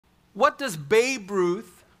What does Babe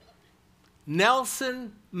Ruth,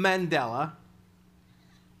 Nelson Mandela,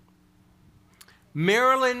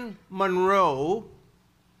 Marilyn Monroe,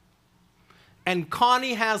 and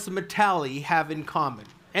Connie Hasmatali have in common?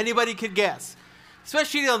 Anybody could guess?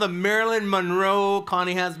 Especially, the Marilyn Monroe,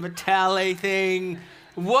 Connie Hasmatali thing.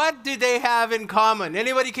 What do they have in common?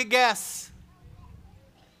 Anybody could guess?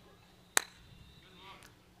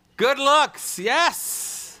 Good looks,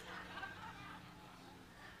 yes.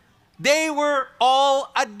 They were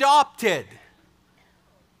all adopted.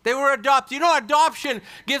 They were adopted. You know, adoption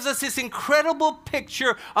gives us this incredible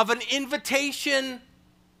picture of an invitation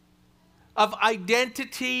of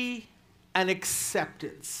identity and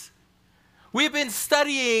acceptance. We've been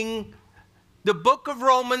studying the book of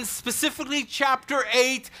Romans, specifically chapter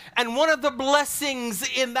 8, and one of the blessings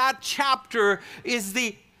in that chapter is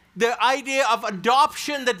the idea of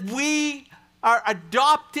adoption, that we are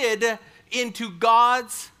adopted into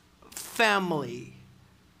God's family,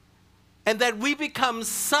 and that we become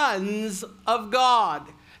sons of God.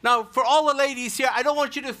 Now, for all the ladies here, I don't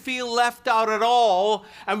want you to feel left out at all,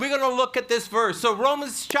 and we're going to look at this verse. So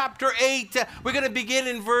Romans chapter 8, we're going to begin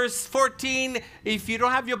in verse 14. If you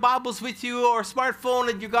don't have your Bibles with you or smartphone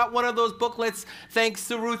and you got one of those booklets, thanks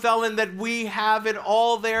to Ruth Ellen that we have it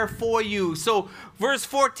all there for you. So verse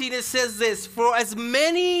 14, it says this: "For as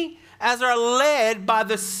many as are led by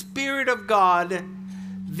the Spirit of God,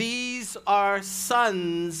 these are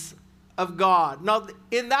sons of God." Now,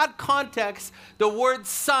 in that context, the word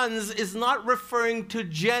sons is not referring to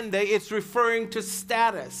gender, it's referring to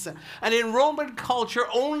status. And in Roman culture,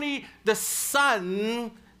 only the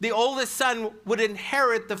son, the oldest son, would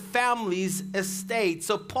inherit the family's estate.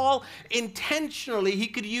 So Paul intentionally, he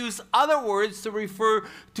could use other words to refer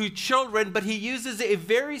to children, but he uses a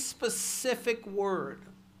very specific word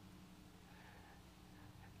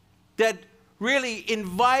that really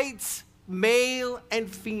invites male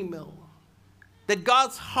and female. That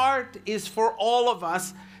God's heart is for all of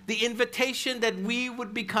us, the invitation that we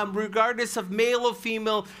would become, regardless of male or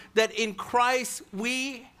female, that in Christ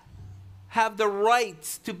we have the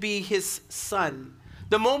rights to be his son.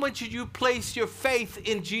 The moment you place your faith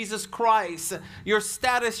in Jesus Christ, your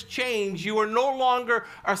status changed. You are no longer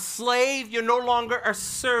a slave, you're no longer a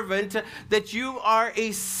servant, that you are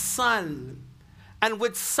a son. And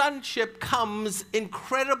with sonship comes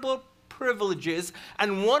incredible privileges,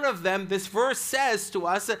 and one of them, this verse says to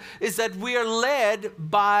us, is that we are led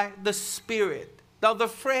by the Spirit. Now, the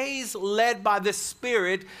phrase led by the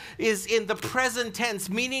Spirit is in the present tense,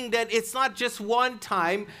 meaning that it's not just one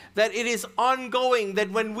time, that it is ongoing,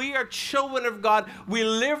 that when we are children of God, we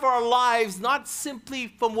live our lives not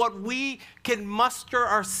simply from what we can muster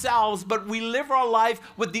ourselves, but we live our life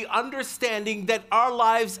with the understanding that our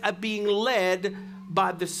lives are being led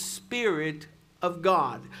by the Spirit of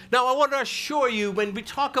God. Now, I want to assure you, when we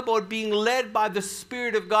talk about being led by the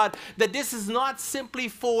Spirit of God, that this is not simply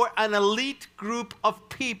for an elite group of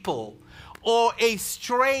people or a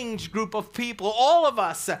strange group of people. All of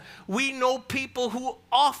us, we know people who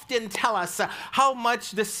often tell us how much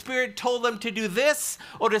the Spirit told them to do this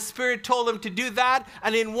or the Spirit told them to do that,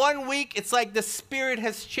 and in 1 week it's like the Spirit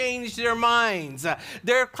has changed their minds.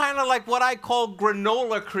 They're kind of like what I call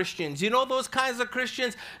granola Christians. You know those kinds of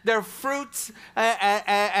Christians? They're fruits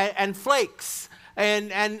and flakes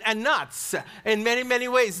and nuts in many, many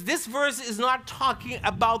ways. This verse is not talking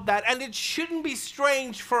about that, and it shouldn't be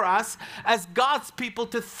strange for us as God's people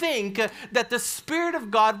to think that the Spirit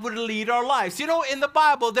of God would lead our lives. You know, in the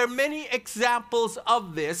Bible, there are many examples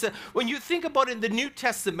of this. When you think about in the New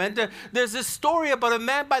Testament, there's a story about a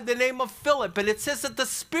man by the name of Philip, and it says that the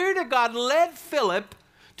Spirit of God led Philip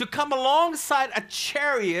to come alongside a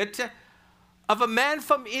chariot of a man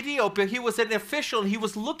from Ethiopia. He was an official. He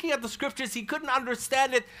was looking at the scriptures. He couldn't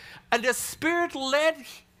understand it. And the Spirit led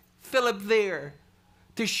Philip there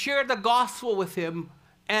to share the gospel with him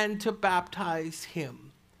and to baptize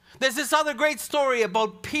him. There's this other great story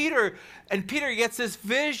about Peter. And Peter gets this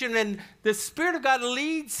vision, and the Spirit of God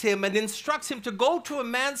leads him and instructs him to go to a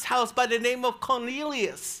man's house by the name of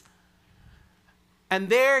Cornelius. And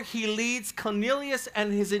there he leads Cornelius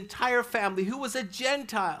and his entire family, who was a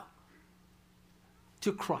Gentile,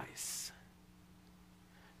 to Christ.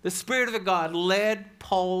 The Spirit of God led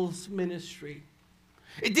Paul's ministry.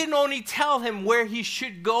 It didn't only tell him where he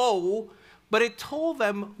should go, but it told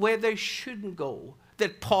them where they shouldn't go.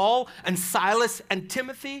 That Paul and Silas and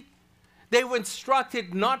Timothy, they were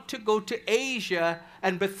instructed not to go to Asia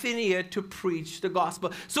and Bithynia to preach the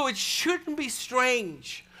gospel. So it shouldn't be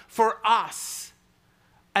strange for us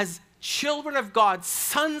as children of God,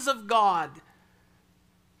 sons of God,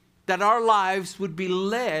 that our lives would be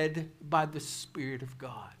led by the Spirit of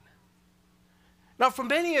God. Now, for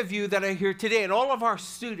many of you that are here today, and all of our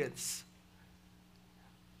students,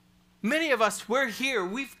 many of us, we're here.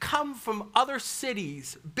 We've come from other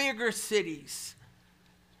cities, bigger cities.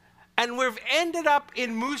 And we've ended up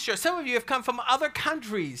in Moose Jaw. Some of you have come from other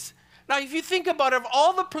countries. Now, if you think about it, of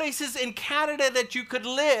all the places in Canada that you could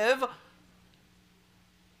live,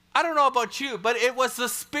 I don't know about you, but it was the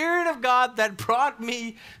Spirit of God that brought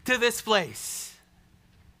me to this place.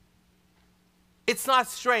 It's not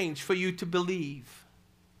strange for you to believe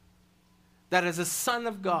that as a son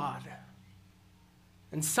of God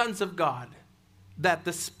and sons of God, that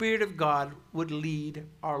the Spirit of God would lead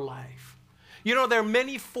our life. You know, there are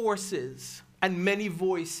many forces and many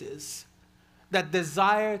voices that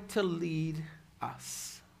desire to lead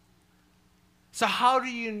us. So how do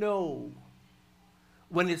you know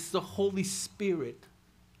when it's the Holy Spirit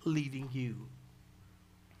leading you?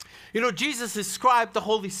 You know, Jesus described the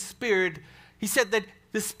Holy Spirit. He said that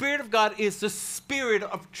the Spirit of God is the Spirit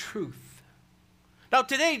of truth. Now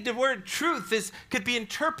today, the word truth could be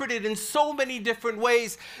interpreted in so many different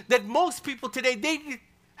ways that most people today, they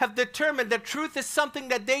have determined that truth is something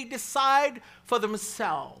that they decide for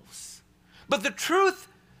themselves. But the truth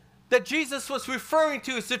that Jesus was referring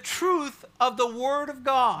to is the truth of the Word of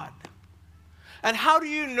God. And how do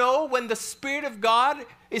you know when the Spirit of God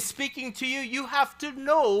is speaking to you? You have to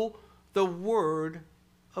know the Word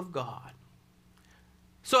of God.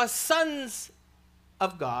 So as sons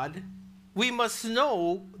of God, we must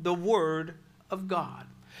know the Word of God.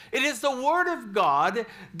 It is the Word of God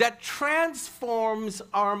that transforms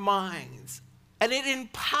our minds, and it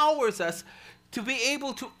empowers us to be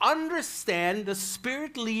able to understand the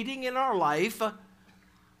Spirit leading in our life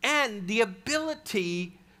and the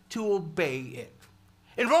ability to obey it.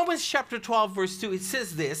 In Romans chapter 12, verse 2, it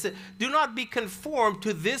says this: "Do not be conformed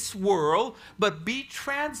to this world, but be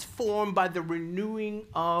transformed by the renewing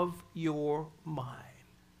of your mind."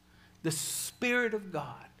 The Spirit of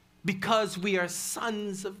God, because we are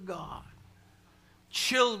sons of God,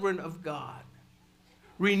 children of God,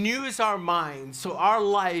 renews our minds so our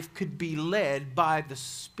life could be led by the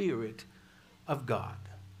Spirit of God.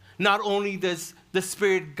 Not only does the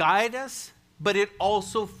Spirit guide us, but it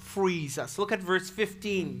also frees us. Look at verse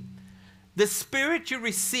 15. "The Spirit you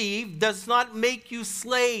receive does not make you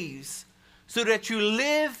slaves, so that you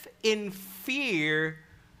live in fear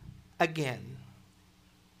again.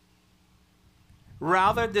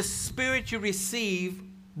 Rather, the Spirit you receive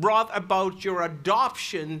brought about your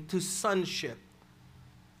adoption to sonship.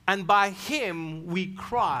 And by Him we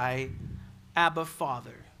cry, Abba,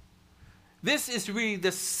 Father." This is really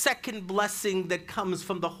the second blessing that comes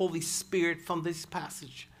from the Holy Spirit from this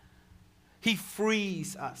passage. He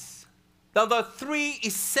frees us. Now, there are three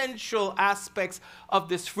essential aspects of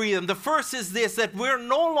this freedom. The first is this, that we're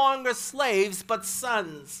no longer slaves, but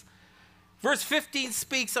sons. Verse 15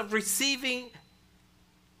 speaks of receiving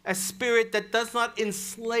a spirit that does not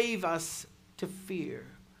enslave us to fear.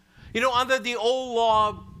 You know, under the old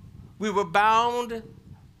law, we were bound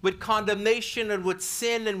with condemnation and with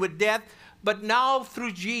sin and with death. But now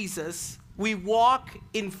through Jesus, we walk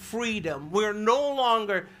in freedom. We're no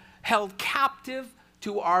longer held captive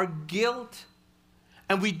to our guilt.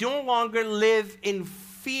 And we no longer live in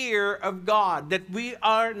fear of God, that we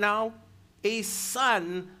are now a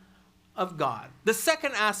son of God. The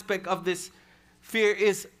second aspect of this fear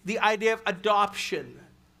is the idea of adoption.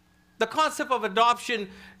 The concept of adoption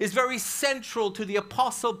is very central to the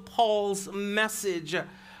Apostle Paul's message.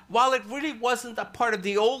 While it really wasn't a part of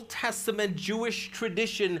the Old Testament Jewish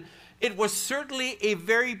tradition, it was certainly a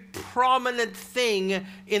very prominent thing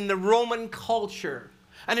in the Roman culture.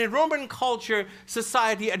 And in Roman culture,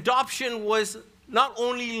 society, adoption was not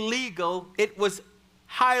only legal, it was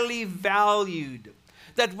highly valued.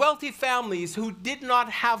 That wealthy families who did not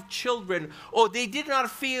have children, or they did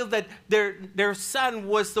not feel that their son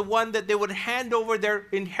was the one that they would hand over their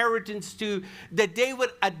inheritance to, that they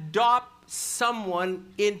would adopt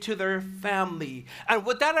someone into their family. And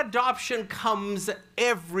with that adoption comes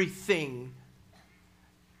everything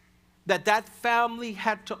that family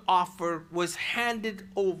had to offer was handed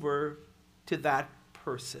over to that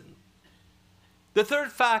person. The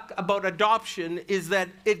third fact about adoption is that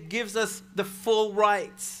it gives us the full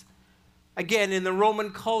rights. Again, in the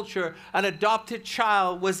Roman culture, an adopted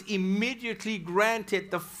child was immediately granted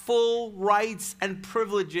the full rights and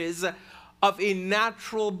privileges of a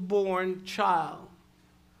natural-born child.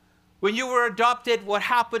 When you were adopted, what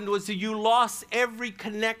happened was that you lost every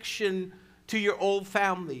connection to your old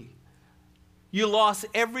family. You lost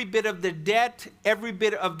every bit of the debt, every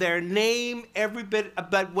bit of their name, every bit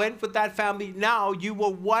that went with that family. Now you were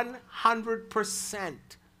 100%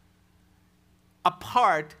 a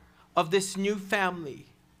part of this new family.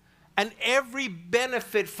 And every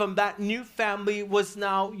benefit from that new family was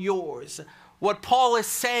now yours. What Paul is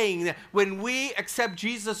saying, when we accept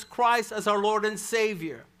Jesus Christ as our Lord and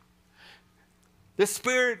Savior, the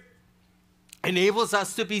Spirit enables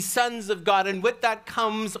us to be sons of God, and with that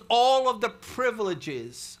comes all of the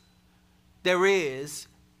privileges there is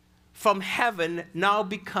from heaven now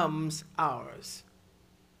becomes ours.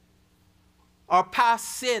 Our past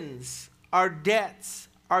sins, our debts,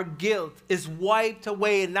 our guilt is wiped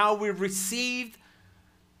away, and now we've received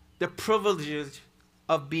the privilege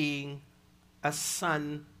of being a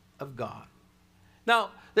son of God.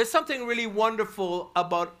 Now, there's something really wonderful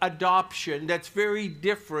about adoption that's very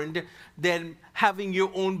different than having your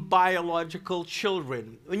own biological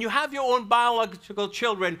children. When you have your own biological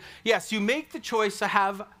children, yes, you make the choice to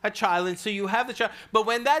have a child, and so you have the child. But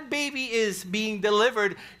when that baby is being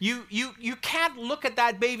delivered, you can't look at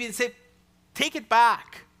that baby and say, take it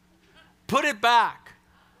back, put it back.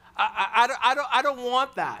 I don't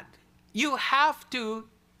want that. You have to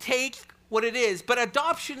take what it is. But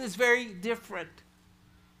adoption is very different.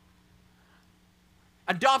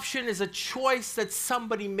 Adoption is a choice that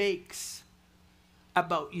somebody makes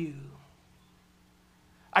about you.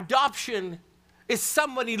 Adoption is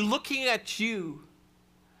somebody looking at you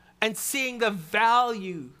and seeing the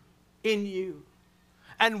value in you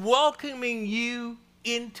and welcoming you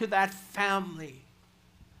into that family.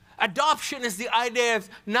 Adoption is the idea of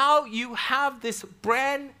now you have this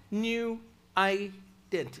brand new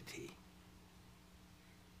identity.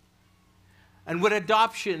 And with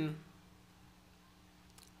adoption,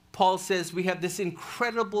 Paul says we have this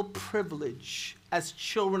incredible privilege as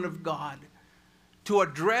children of God to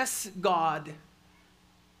address God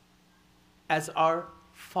as our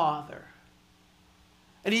Father.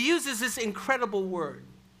 And he uses this incredible word.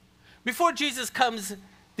 Before Jesus comes,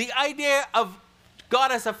 the idea of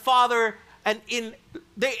God as a Father, and in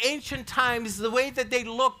the ancient times, the way that they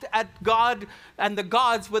looked at God and the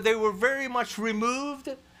gods, where they were very much removed,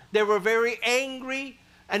 they were very angry,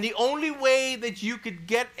 and the only way that you could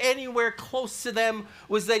get anywhere close to them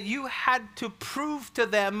was that you had to prove to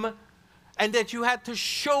them and that you had to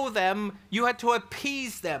show them, you had to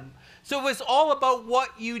appease them. So it was all about what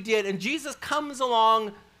you did. And Jesus comes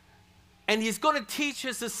along and he's going to teach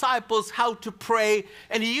his disciples how to pray.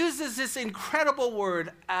 And he uses this incredible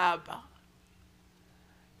word, Abba.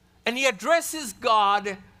 And he addresses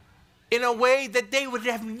God in a way that they would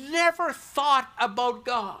have never thought about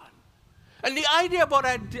God. And the idea about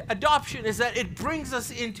adoption is that it brings us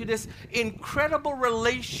into this incredible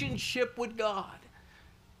relationship with God.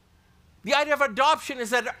 The idea of adoption is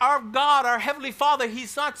that our God, our Heavenly Father,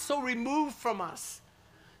 he's not so removed from us.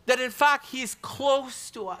 That in fact, he's close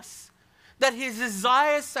to us. That he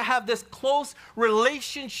desires to have this close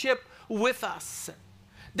relationship with us.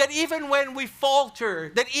 That even when we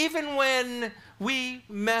falter, that even when we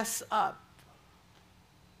mess up,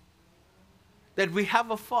 that we have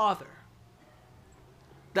a Father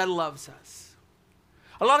that loves us.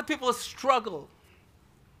 A lot of people struggle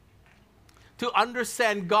to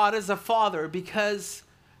understand God as a Father because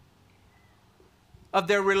of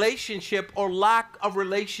their relationship or lack of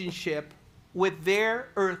relationship with their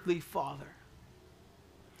earthly father.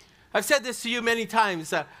 I've said this to you many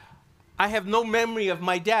times. I have no memory of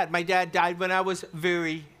my dad. My dad died when I was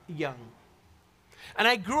very young. And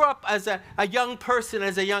I grew up as a young person,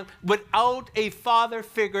 without a father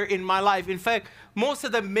figure in my life. In fact, most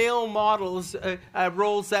of the male models,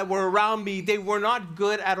 roles that were around me, they were not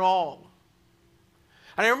good at all.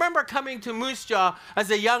 And I remember coming to Moose Jaw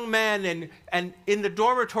as a young man and in the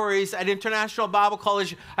dormitories at International Bible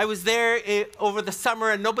College. I was there over the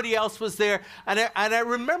summer and nobody else was there. And I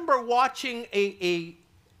remember watching a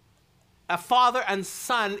father and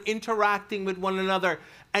son interacting with one another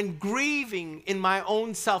and grieving in my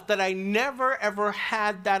own self that I never ever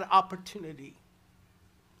had that opportunity.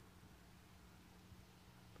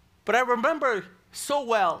 But I remember so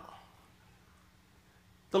well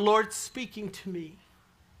the Lord speaking to me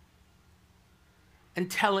and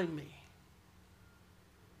telling me,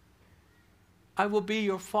 I will be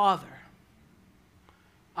your father.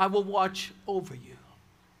 I will watch over you.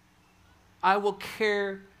 I will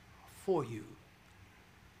care for you.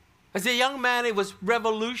 As a young man, it was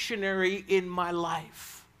revolutionary in my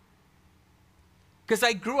life. Because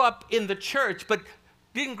I grew up in the church, but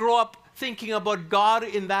didn't grow up thinking about God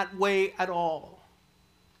in that way at all.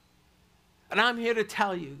 And I'm here to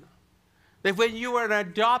tell you that when you are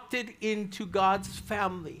adopted into God's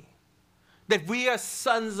family, that we are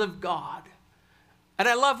sons of God. And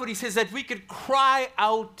I love what he says, that we could cry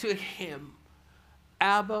out to him,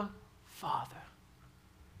 Abba, Father,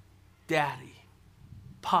 Daddy.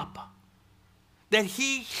 Papa, that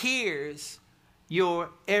he hears your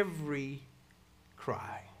every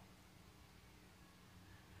cry.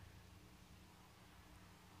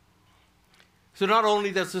 So not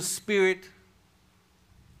only does the Spirit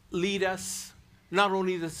lead us, not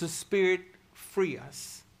only does the Spirit free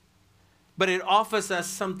us, but it offers us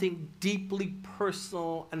something deeply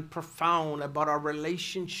personal and profound about our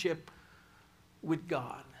relationship with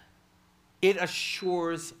God. It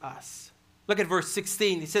assures us. Look at verse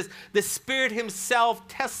 16. He says, the Spirit himself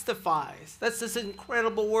testifies. That's this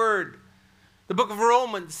incredible word. The book of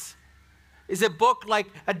Romans is a book like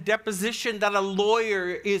a deposition that a lawyer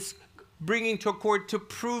is bringing to a court to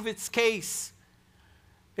prove its case.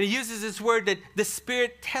 And he uses this word that the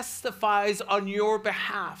Spirit testifies on your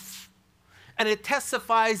behalf. And it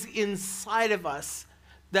testifies inside of us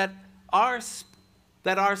that our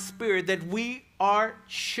spirit, that we are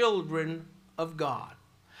children of God.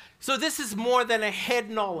 So this is more than a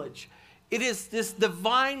head knowledge. It is this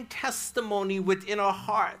divine testimony within our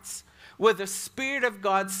hearts where the Spirit of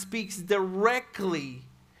God speaks directly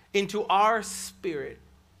into our spirit,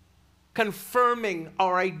 confirming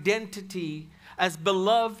our identity as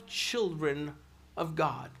beloved children of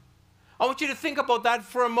God. I want you to think about that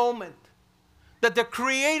for a moment. That the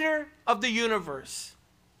creator of the universe,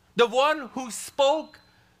 the one who spoke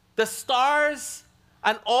the stars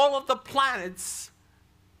and all of the planets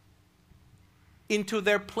into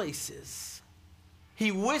their places,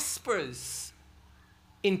 he whispers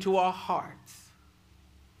into our hearts,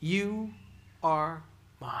 you are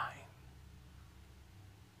mine.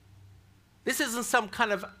 This isn't some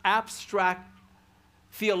kind of abstract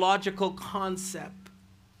theological concept,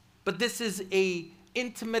 but this is an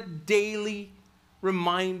intimate daily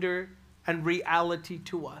reminder and reality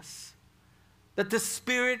to us. That the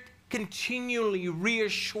Spirit continually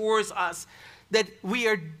reassures us that we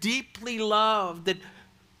are deeply loved,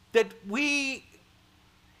 that we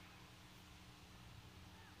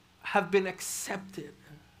have been accepted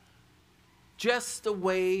just the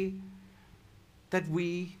way that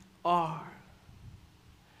we are.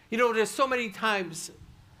 You know, there's so many times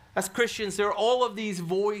as Christians, there are all of these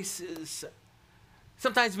voices.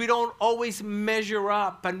 Sometimes we don't always measure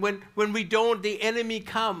up. And when we don't, the enemy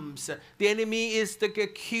comes. The enemy is the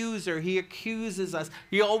accuser. He accuses us.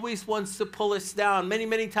 He always wants to pull us down. Many,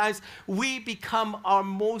 many times we become our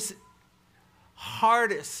most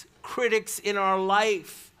hardest critics in our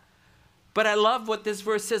life. But I love what this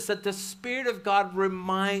verse says, that the Spirit of God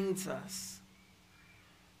reminds us.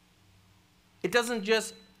 It doesn't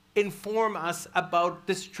just inform us about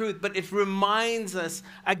this truth, but it reminds us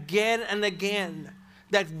again and again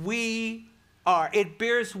that we are. It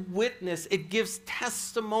bears witness. It gives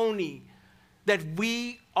testimony that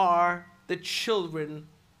we are the children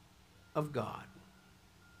of God.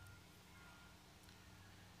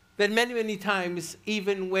 That many, many times,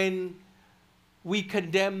 even when we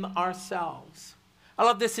condemn ourselves. I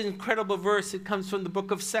love this incredible verse. It comes from the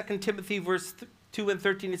book of 2 Timothy, verse 2 and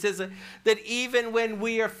 13. It says that even when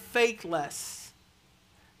we are faithless,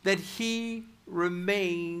 that he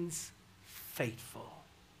remains faithful.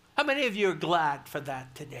 How many of you are glad for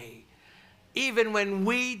that today? Even when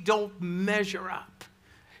we don't measure up.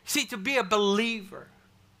 See, to be a believer,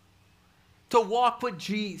 to walk with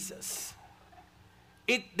Jesus,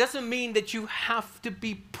 it doesn't mean that you have to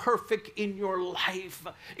be perfect in your life.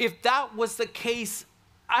 If that was the case,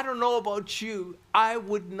 I don't know about you, I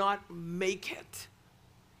would not make it.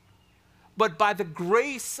 But by the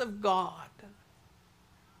grace of God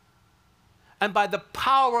and by the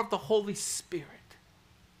power of the Holy Spirit,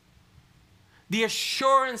 the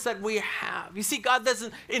assurance that we have. You see, God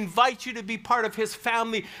doesn't invite you to be part of his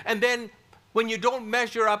family, and then when you don't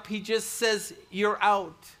measure up, he just says, you're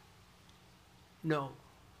out. No.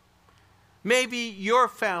 Maybe your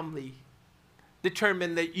family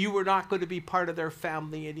determined that you were not going to be part of their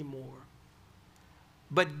family anymore.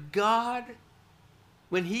 But God,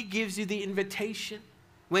 when he gives you the invitation,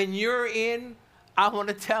 when you're in, I want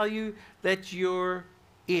to tell you that you're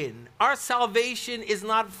in. Our salvation is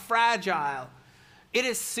not fragile. It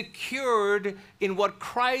is secured in what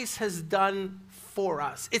Christ has done for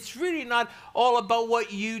us. It's really not all about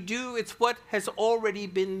what you do. It's what has already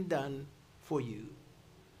been done for you.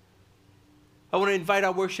 I want to invite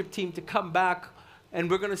our worship team to come back, and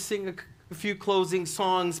we're going to sing a few closing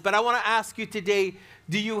songs. But I want to ask you today,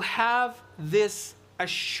 do you have this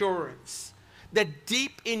assurance that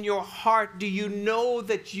deep in your heart, do you know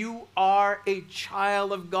that you are a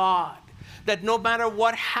child of God? That no matter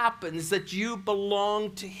what happens, that you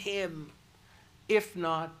belong to him. If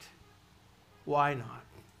not, why not?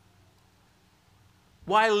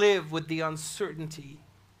 Why live with the uncertainty?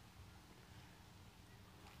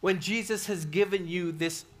 when Jesus has given you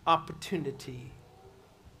this opportunity.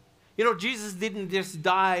 You know, Jesus didn't just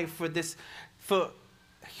die for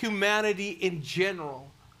humanity in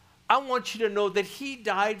general. I want you to know that he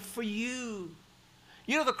died for you.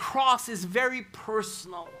 You know, the cross is very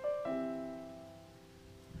personal.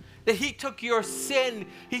 That he took your sin,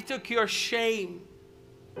 he took your shame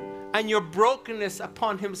and your brokenness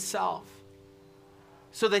upon himself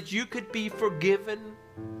so that you could be forgiven,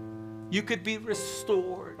 you could be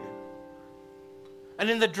restored. And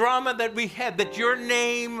in the drama that we had, that your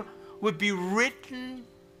name would be written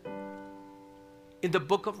in the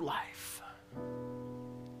book of life.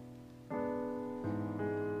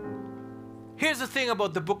 Here's the thing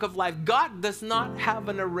about the book of life. God does not have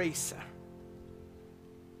an eraser.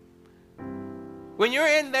 When you're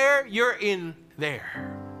in there, you're in there.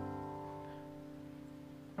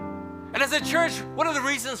 And as a church, one of the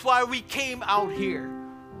reasons why we came out here,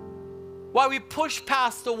 why we pushed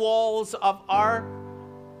past the walls of our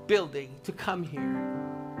building to come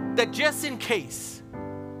here, that just in case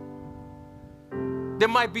there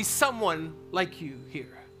might be someone like you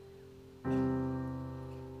here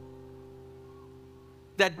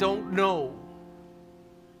that don't know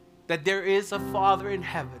that there is a Father in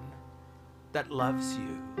heaven that loves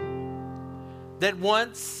you, that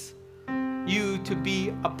wants you to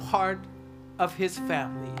be a part of his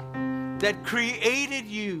family, that created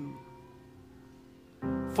you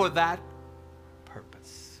for that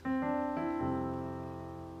purpose.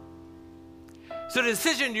 So the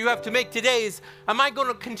decision you have to make today is, am I going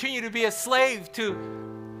to continue to be a slave to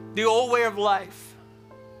the old way of life?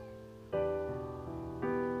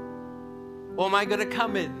 Or am I going to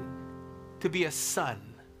come in to be a son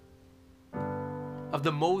of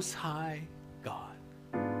the Most High God?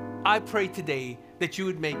 I pray today that you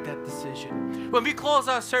would make that decision. When we close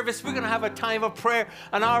our service, we're going to have a time of prayer,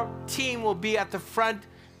 and our team will be at the front,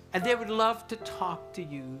 and they would love to talk to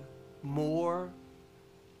you more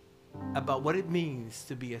about what it means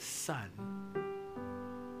to be a son,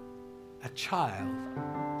 a child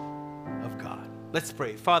of God. Let's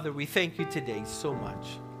pray. Father, we thank you today so much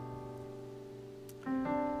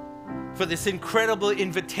for this incredible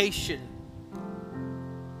invitation,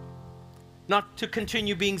 not to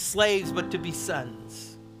continue being slaves, but to be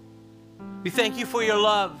sons. We thank you for your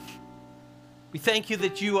love. We thank you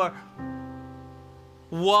that you are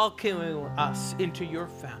welcoming us into your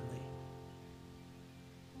family.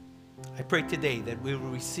 I pray today that we will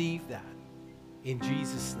receive that. In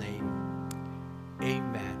Jesus' name,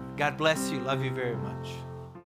 amen. God bless you. Love you very much.